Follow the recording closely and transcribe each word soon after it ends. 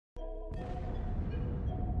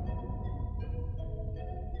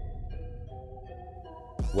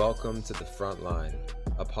Welcome to The Front Line,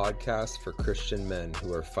 a podcast for Christian men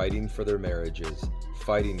who are fighting for their marriages,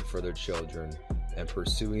 fighting for their children, and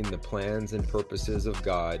pursuing the plans and purposes of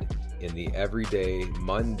God in the everyday,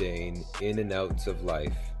 mundane in and outs of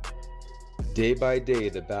life. Day by day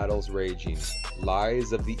the battle's raging,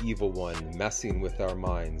 lies of the evil one messing with our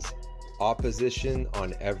minds, opposition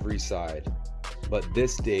on every side. But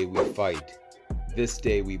this day we fight, this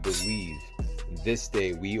day we believe, this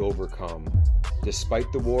day we overcome.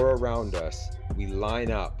 Despite the war around us, we line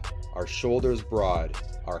up, our shoulders broad,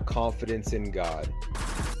 our confidence in God.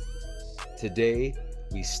 Today,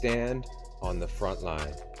 we stand on the front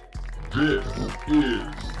line. This is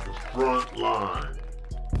the front line.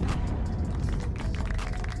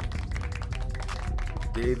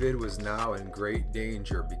 David was now in great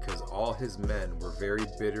danger because all his men were very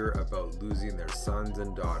bitter about losing their sons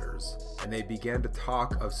and daughters, and they began to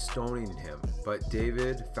talk of stoning him. But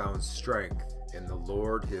David found strength in the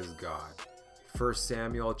Lord his God. 1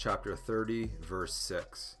 Samuel chapter 30, verse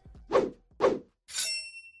 6.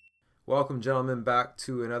 Welcome, gentlemen, back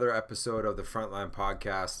to another episode of the Frontline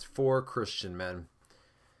Podcast for Christian men.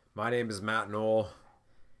 My name is Matt Knoll,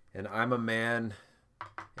 and I'm a man,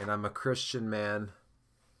 and I'm a Christian man,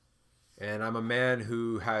 and I'm a man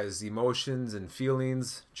who has emotions and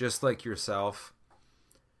feelings just like yourself,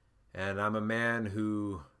 and I'm a man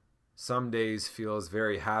who some days feels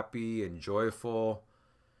very happy and joyful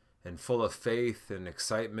and full of faith and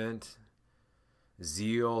excitement,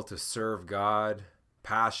 zeal to serve God,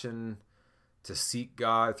 passion to seek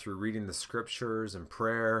God through reading the scriptures and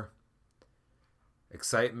prayer,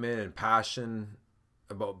 excitement and passion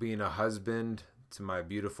about being a husband to my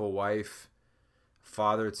beautiful wife,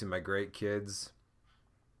 father to my great kids.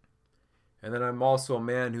 And then I'm also a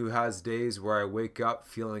man who has days where I wake up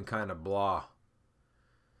feeling kind of blah,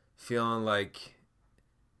 feeling like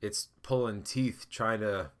it's pulling teeth trying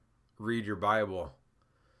to read your Bible,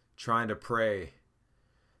 trying to pray.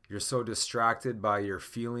 You're so distracted by your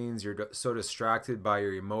feelings. You're so distracted by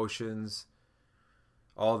your emotions,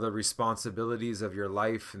 all the responsibilities of your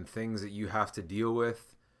life and things that you have to deal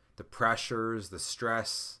with, the pressures, the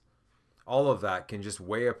stress, all of that can just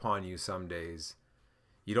weigh upon you some days.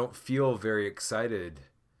 You don't feel very excited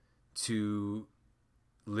to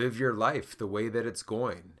live your life the way that it's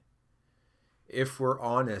going. If we're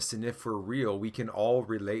honest and if we're real, we can all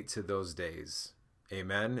relate to those days.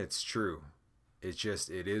 Amen? It's true. It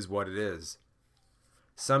is what it is.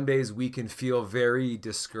 Some days we can feel very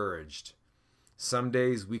discouraged. Some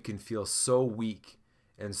days we can feel so weak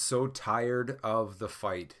and so tired of the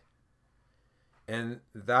fight. And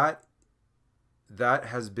that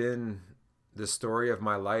has been the story of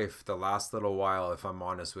my life the last little while, if I'm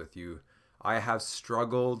honest with you. I have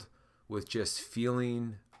struggled with just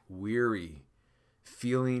feeling weary,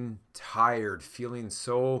 feeling tired, feeling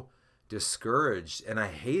so discouraged, and I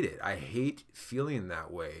hate it. I hate feeling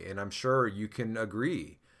that way, and I'm sure you can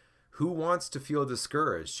agree. Who wants to feel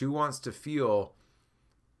discouraged? Who wants to feel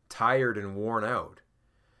tired and worn out?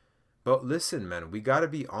 But listen, man, we got to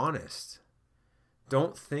be honest.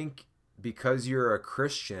 Don't think because you're a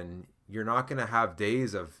Christian, you're not going to have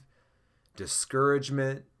days of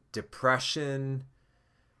discouragement, depression,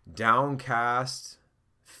 downcast,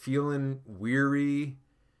 feeling weary,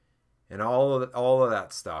 and all of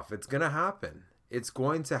that stuff. It's going to happen. It's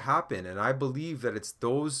going to happen. And I believe that it's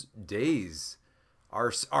those days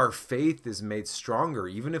our faith is made stronger,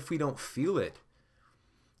 even if we don't feel it.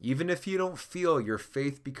 Even if you don't feel your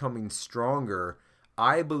faith becoming stronger,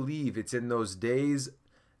 I believe it's in those days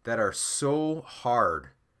that are so hard.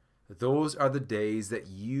 Those are the days that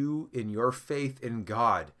you, in your faith in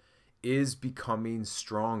God, is becoming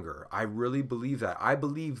stronger. I really believe that. I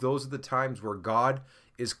believe those are the times where God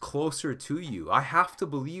is closer to you. I have to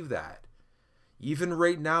believe that. Even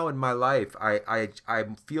right now in my life, I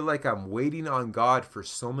feel like I'm waiting on God for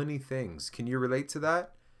so many things. Can you relate to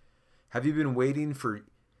that? Have you been waiting for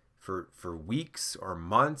weeks or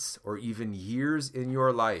months or even years in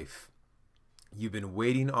your life? You've been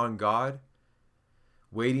waiting on God,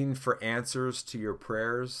 waiting for answers to your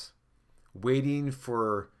prayers, waiting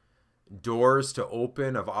for doors to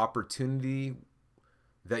open of opportunity,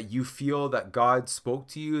 that you feel that God spoke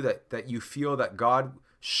to you, that you feel that God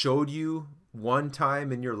showed you one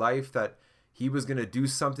time in your life that he was going to do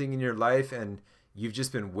something in your life, and you've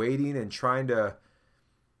just been waiting and trying to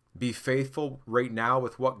be faithful right now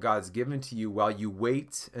with what God's given to you while you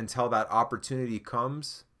wait until that opportunity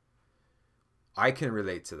comes. I can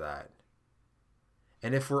relate to that.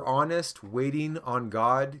 And if we're honest, waiting on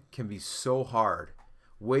God can be so hard.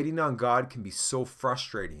 Waiting on God can be so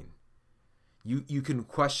frustrating. You can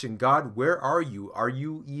question, God, where are you? Are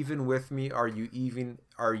you even with me? Are you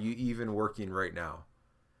even working right now?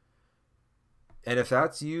 And if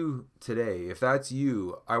that's you today, if that's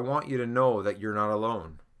you, I want you to know that you're not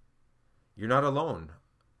alone. You're not alone.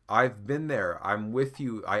 I've been there. I'm with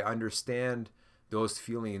you. I understand those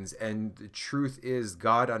feelings. And the truth is,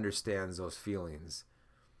 God understands those feelings.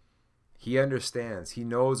 He understands. He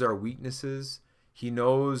knows our weaknesses. He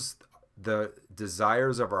knows the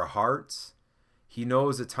desires of our hearts. He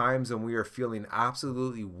knows the times when we are feeling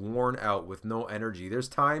absolutely worn out with no energy. There's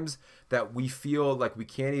times that we feel like we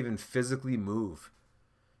can't even physically move.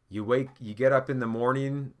 You get up in the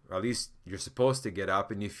morning, or at least you're supposed to get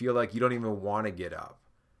up, and you feel like you don't even want to get up.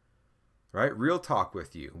 Right? Real talk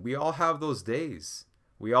with you. We all have those days.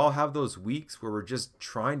 We all have those weeks where we're just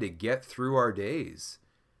trying to get through our days.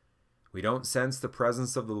 We don't sense the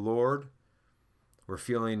presence of the Lord. We're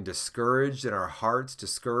feeling discouraged in our hearts,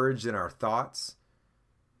 discouraged in our thoughts.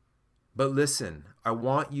 But listen, I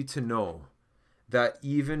want you to know that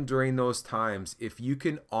even during those times, if you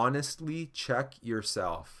can honestly check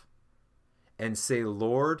yourself and say,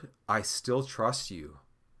 Lord, I still trust you,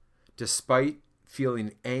 despite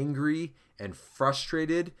feeling angry and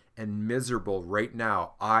frustrated and miserable right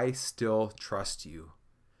now, I still trust you.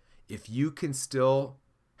 If you can still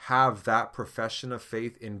have that profession of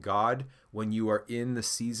faith in God when you are in the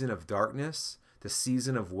season of darkness, the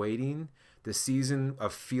season of waiting, the season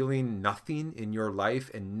of feeling nothing in your life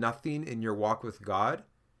and nothing in your walk with God,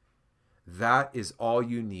 that is all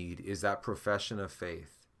you need, is that profession of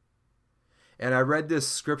faith. And I read this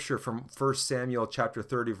scripture from 1 Samuel chapter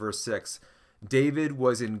 30, verse 6. David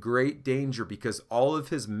was in great danger because all of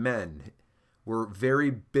his men were very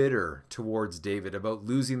bitter towards David about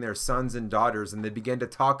losing their sons and daughters, and they began to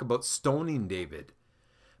talk about stoning David.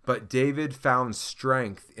 But David found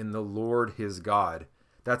strength in the Lord his God.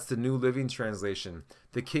 That's the New Living Translation.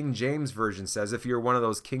 The King James Version says, if you're one of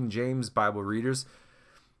those King James Bible readers,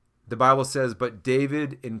 the Bible says, but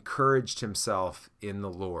David encouraged himself in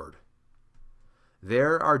the Lord.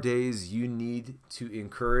 There are days you need to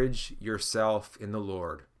encourage yourself in the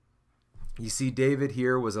Lord. You see, David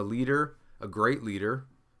here was a leader, a great leader,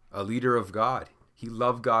 a leader of God. He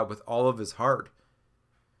loved God with all of his heart.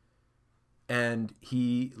 And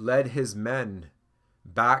he led his men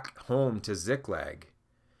back home to Ziklag.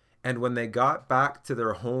 And when they got back to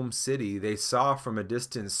their home city, they saw from a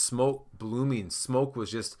distance smoke blooming. Smoke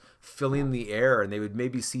was just filling the air, and they would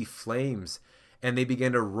maybe see flames. And they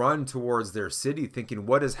began to run towards their city thinking,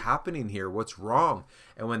 what is happening here? What's wrong?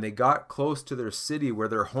 And when they got close to their city where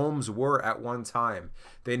their homes were at one time,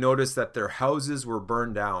 they noticed that their houses were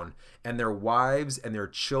burned down and their wives and their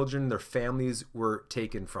children, their families were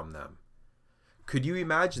taken from them. Could you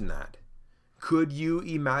imagine that? Could you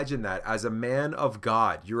imagine that as a man of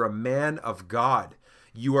God? You're a man of God.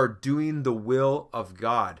 You are doing the will of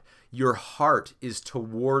God. Your heart is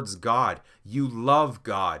towards God. You love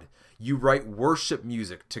God. You write worship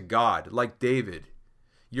music to God like David.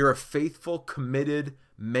 You're a faithful, committed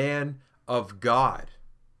man of God.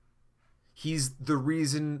 He's the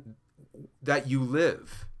reason that you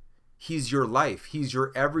live. He's your life. He's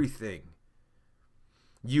your everything.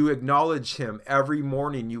 You acknowledge him every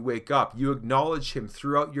morning you wake up. You acknowledge him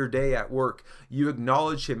throughout your day at work. You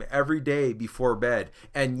acknowledge him every day before bed.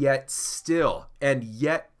 And yet still,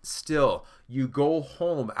 you go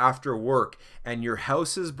home after work and your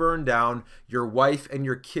house is burned down, your wife and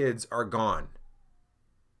your kids are gone.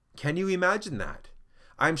 Can you imagine that?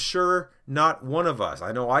 I'm sure not one of us,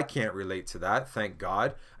 I know I can't relate to that, thank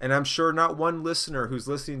God. And I'm sure not one listener who's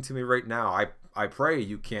listening to me right now, I pray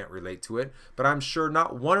you can't relate to it, but I'm sure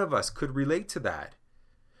not one of us could relate to that.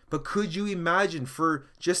 But could you imagine for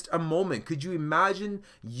just a moment, could you imagine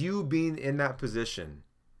you being in that position?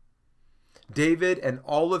 David and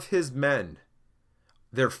all of his men,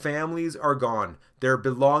 their families are gone, their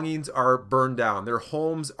belongings are burned down, their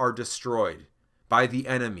homes are destroyed by the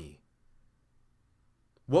enemy.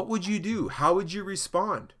 What would you do? How would you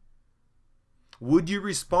respond? Would you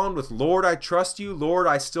respond with, Lord, I trust you. Lord,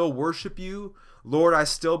 I still worship you. Lord, I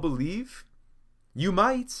still believe? You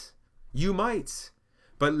might. You might.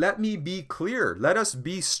 But let me be clear. Let us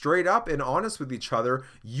be straight up and honest with each other.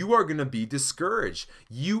 You are going to be discouraged.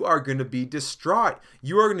 You are going to be distraught.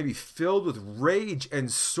 You are going to be filled with rage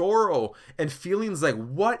and sorrow and feelings like,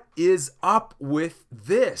 what is up with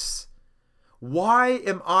this? Why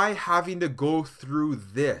am I having to go through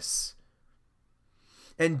this?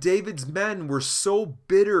 And David's men were so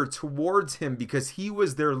bitter towards him because he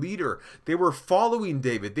was their leader. They were following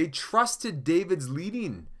David. They trusted David's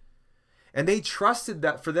leading. And they trusted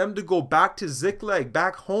that for them to go back to Ziklag,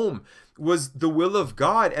 back home, was the will of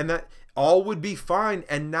God. And that All would be fine,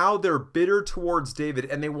 and now they're bitter towards David,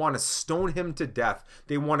 and they want to stone him to death.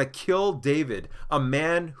 They want to kill David, a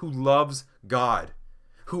man who loves God,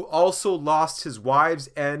 who also lost his wives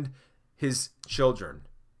and his children.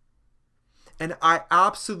 And I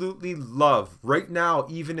absolutely love right now,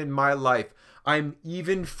 even in my life,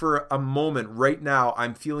 even for a moment right now,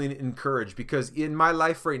 I'm feeling encouraged, because in my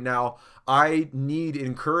life right now, I need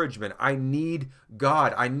encouragement. I need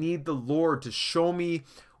God. I need the Lord to show me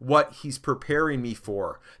what he's preparing me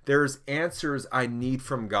for. There's answers I need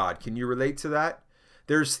from God. Can you relate to that?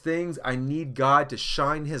 There's things I need God to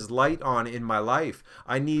shine his light on in my life.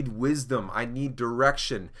 I need wisdom. I need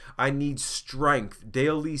direction. I need strength,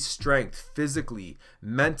 daily strength, physically,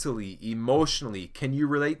 mentally, emotionally. Can you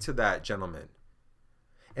relate to that, gentlemen?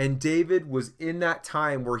 And David was in that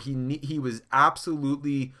time where he was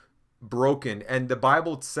absolutely broken, and the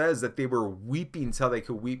Bible says that they were weeping till they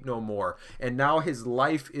could weep no more, and now his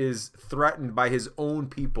life is threatened by his own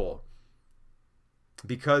people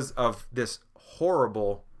because of this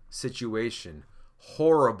horrible situation.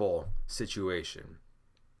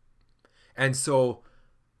 And so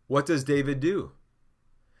what does David do?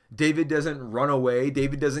 David doesn't run away.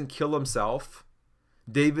 David doesn't kill himself.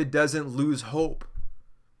 David doesn't lose hope.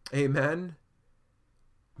 Amen.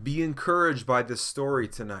 Be encouraged by this story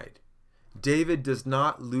tonight. David does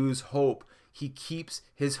not lose hope. He keeps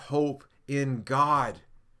his hope in God.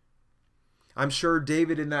 I'm sure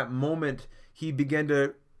David in that moment, he began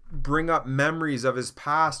to bring up memories of his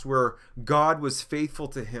past where God was faithful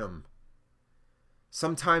to him.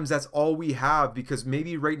 Sometimes that's all we have, because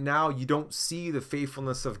maybe right now you don't see the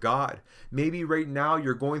faithfulness of God. Maybe right now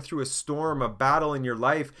you're going through a storm, a battle in your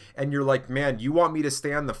life, and you're like, man, you want me to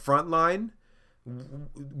stay on the front line?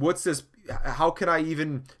 What's this? How can I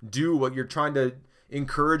even do what you're trying to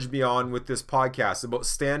encourage me on with this podcast about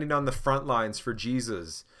standing on the front lines for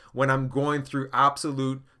Jesus when I'm going through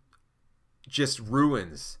absolute just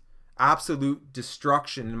ruins, absolute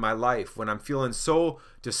destruction in my life, when I'm feeling so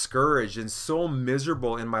discouraged and so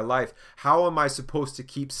miserable in my life? How am I supposed to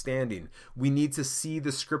keep standing? We need to see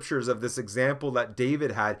the scriptures of this example that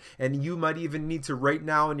David had, and you might even need to right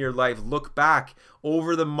now in your life look back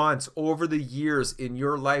over the months, over the years in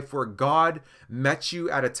your life where God met you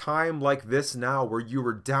at a time like this now, where you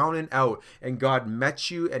were down and out, and God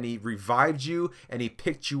met you and he revived you and he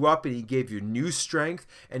picked you up and he gave you new strength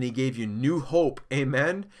and he gave you new hope.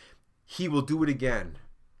 Amen. He will do it again.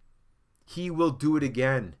 He will do it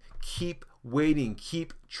again. Keep waiting.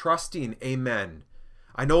 Keep trusting. Amen.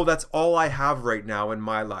 I know that's all I have right now in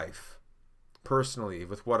my life, personally,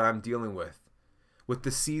 with what I'm dealing with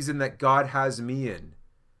the season that God has me in.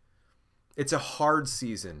 It's a hard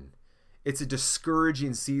season. It's a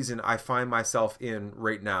discouraging season I find myself in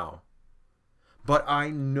right now. But I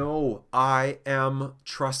know I am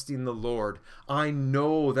trusting the Lord. I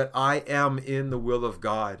know that I am in the will of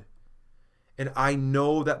God. And I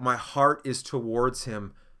know that my heart is towards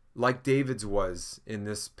him, like David's was in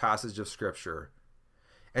this passage of scripture.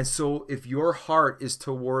 And so if your heart is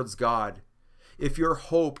towards God, if your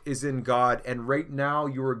hope is in God, and right now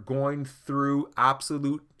you are going through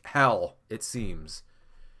absolute hell, it seems,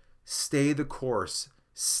 stay the course,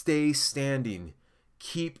 stay standing,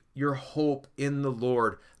 keep your hope in the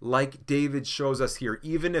Lord, like David shows us here.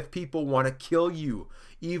 Even if people want to kill you,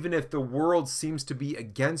 even if the world seems to be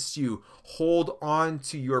against you, hold on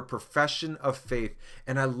to your profession of faith.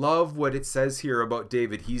 And I love what it says here about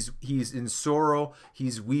David. He's in sorrow,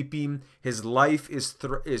 he's weeping, his life is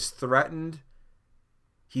threatened.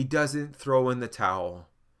 He doesn't throw in the towel.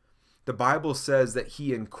 The Bible says that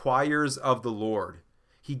he inquires of the Lord.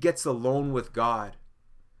 He gets alone with God.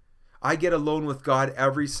 I get alone with God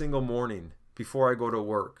every single morning before I go to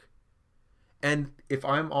work. And if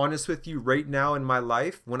I'm honest with you right now in my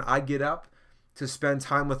life, when I get up to spend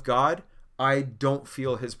time with God, I don't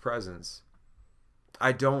feel his presence.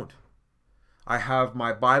 I don't. I have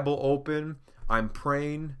my Bible open. I'm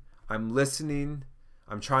praying. I'm listening.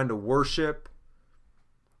 I'm trying to worship.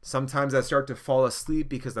 Sometimes I start to fall asleep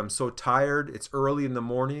because I'm so tired. It's early in the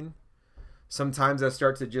morning. Sometimes I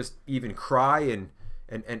start to just even cry and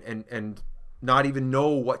not even know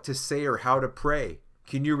what to say or how to pray.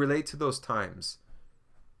 Can you relate to those times?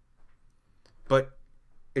 But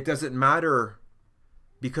it doesn't matter,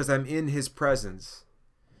 because I'm in his presence.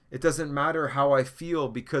 It doesn't matter how I feel,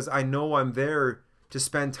 because I know I'm there to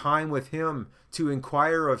spend time with him, to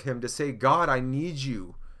inquire of him, to say, God, I need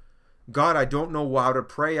you. God, I don't know how to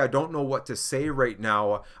pray. I don't know what to say right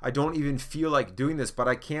now. I don't even feel like doing this, but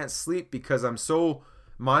I can't sleep because I'm so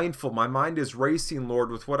mindful. My mind is racing,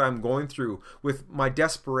 Lord, with what I'm going through, with my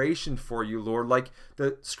desperation for you, Lord. Like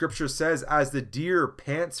the scripture says, as the deer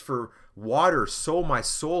pants for water, so my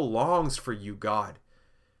soul longs for you, God.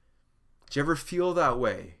 Do you ever feel that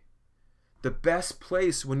way? The best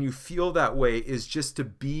place when you feel that way is just to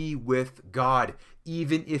be with God.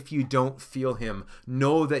 Even if you don't feel him,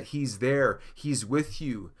 know that he's there. He's with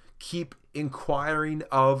you. Keep inquiring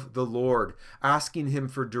of the Lord, asking him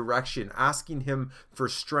for direction, asking him for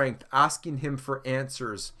strength, asking him for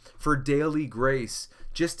answers, for daily grace,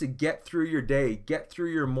 just to get through your day, get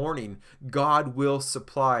through your morning. God will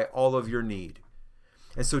supply all of your need.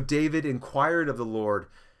 And so David inquired of the Lord,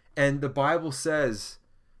 and the Bible says,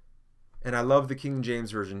 and I love the King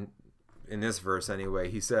James Version in this verse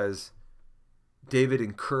anyway, he says, David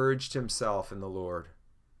encouraged himself in the Lord.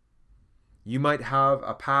 You might have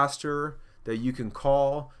a pastor that you can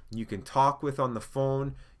call, you can talk with on the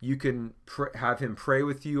phone, you can have him pray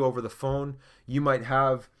with you over the phone. You might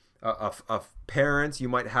have a parent, you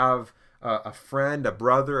might have a friend, a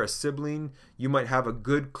brother, a sibling. You might have a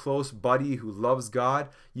good close buddy who loves God.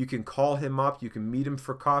 You can call him up, you can meet him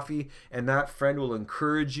for coffee, and that friend will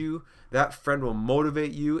encourage you. That friend will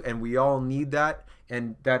motivate you, and we all need that,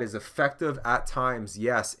 and that is effective at times.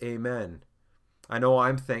 Yes, amen. I know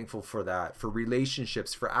I'm thankful for that, for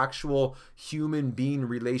relationships, for actual human being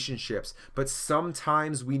relationships. But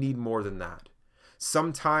sometimes we need more than that.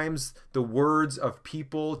 Sometimes the words of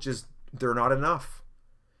people they're not enough.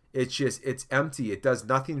 It's empty. It does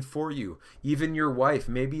nothing for you. Even your wife,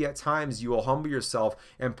 maybe at times you will humble yourself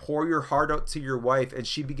and pour your heart out to your wife, and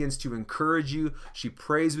she begins to encourage you. She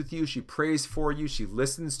prays with you. She prays for you. She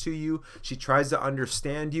listens to you. She tries to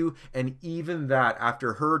understand you. And even that,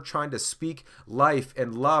 after her trying to speak life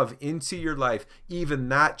and love into your life, even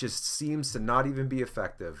that just seems to not even be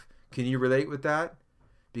effective. Can you relate with that?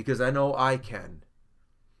 Because I know I can.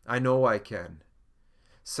 I know I can.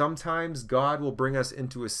 Sometimes God will bring us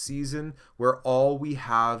into a season where all we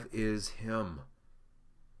have is him.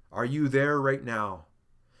 Are you there right now?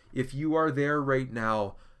 If you are there right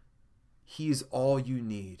now, he's all you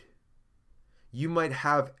need. You might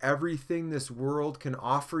have everything this world can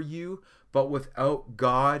offer you, but without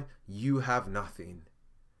God, you have nothing.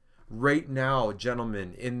 Right now,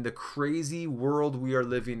 gentlemen, in the crazy world we are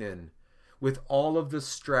living in, with all of the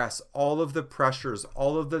stress, all of the pressures,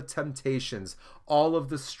 all of the temptations, all of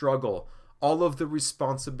the struggle, all of the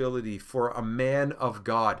responsibility for a man of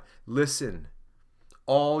God. Listen,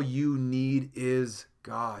 all you need is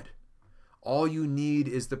God. All you need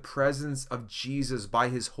is the presence of Jesus by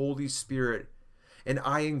his Holy Spirit. And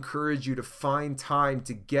I encourage you to find time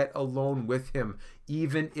to get alone with him,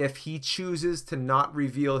 even if he chooses to not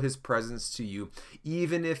reveal his presence to you.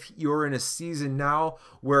 Even if you're in a season now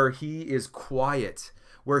where he is quiet,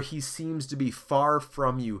 where he seems to be far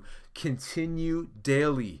from you, continue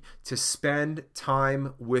daily to spend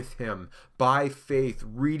time with him by faith,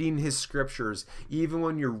 reading his scriptures. Even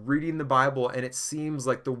when you're reading the Bible and it seems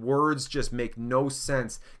like the words just make no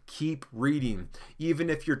sense, keep reading. Even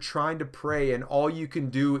if you're trying to pray and all you can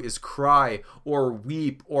do is cry or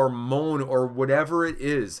weep or moan or whatever it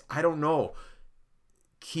is, I don't know.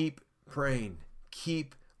 Keep praying.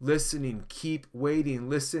 Keep listening, keep waiting.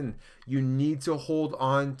 Listen, you need to hold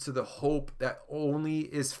on to the hope that only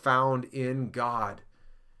is found in God.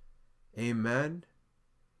 Amen.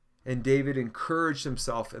 And David encouraged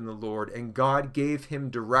himself in the Lord, and God gave him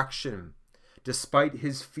direction. Despite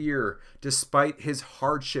his fear, despite his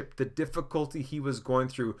hardship, the difficulty he was going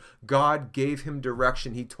through, God gave him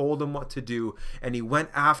direction. He told him what to do, and he went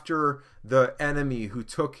after the enemy who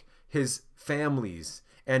took his families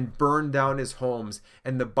and burned down his homes.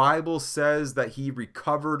 And the Bible says that he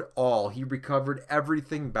recovered all. He recovered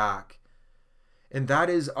everything back. And that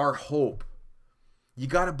is our hope. You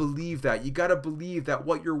got to believe that. You got to believe that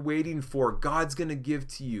what you're waiting for, God's going to give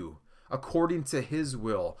to you according to his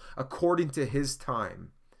will, according to his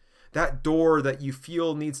time. That door that you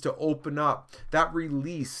feel needs to open up, that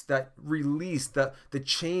release, the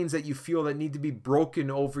chains that you feel that need to be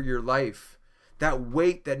broken over your life. That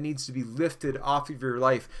weight that needs to be lifted off of your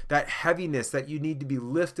life, that heaviness that you need to be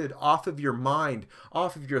lifted off of your mind,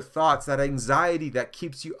 off of your thoughts, that anxiety that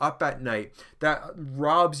keeps you up at night, that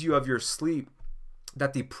robs you of your sleep,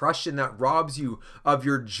 that depression that robs you of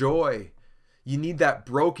your joy. You need that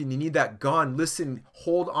broken, you need that gone. Listen,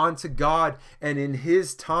 hold on to God, and in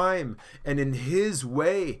his time and in his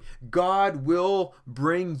way, God will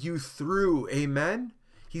bring you through. Amen?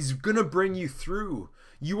 He's going to bring you through.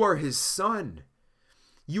 You are his son.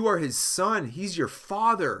 You are his son. He's your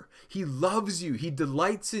father. He loves you. He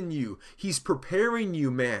delights in you. He's preparing you,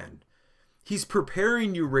 man. He's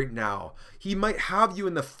preparing you right now. He might have you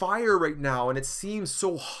in the fire right now, and it seems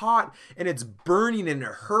so hot, and it's burning, and it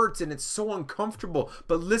hurts, and it's so uncomfortable.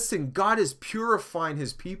 But listen, God is purifying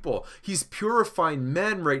his people. He's purifying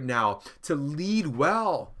men right now to lead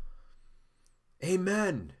well.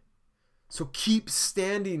 Amen. So keep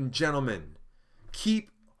standing, gentlemen. Keep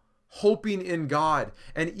hoping in God.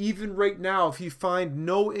 And even right now, if you find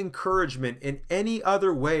no encouragement in any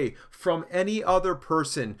other way from any other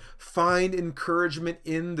person, find encouragement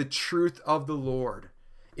in the truth of the Lord.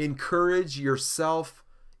 Encourage yourself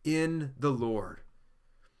in the Lord.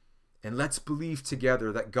 And let's believe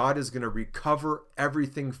together that God is going to recover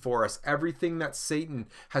everything for us. Everything that Satan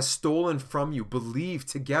has stolen from you. Believe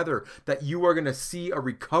together that you are going to see a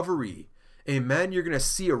recovery. Amen. You're going to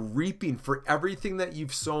see a reaping for everything that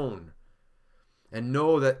you've sown. And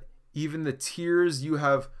know that even the tears you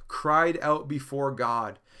have cried out before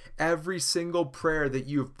God, every single prayer that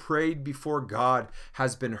you have prayed before God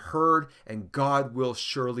has been heard, and God will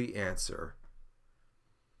surely answer.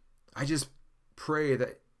 I just pray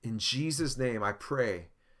that in Jesus' name, I pray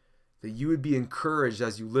that you would be encouraged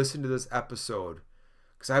as you listen to this episode.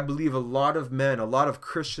 Because I believe a lot of men, a lot of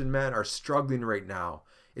Christian men are struggling right now.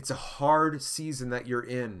 It's a hard season that you're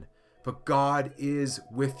in, but God is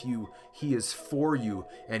with you. He is for you,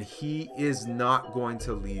 and he is not going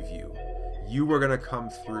to leave you. You are going to come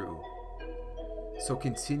through. So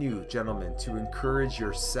continue, gentlemen, to encourage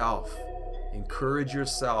yourself. Encourage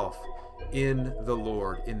yourself in the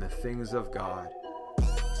Lord, in the things of God.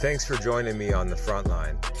 Thanks for joining me on the front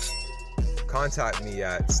line. Contact me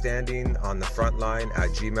at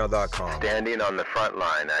standingonthefrontline@gmail.com.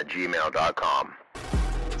 Standingonthefrontline@gmail.com.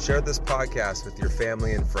 Share this podcast with your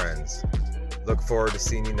family and friends. Look forward to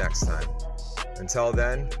seeing you next time. Until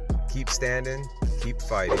then, keep standing, keep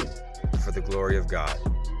fighting for the glory of God.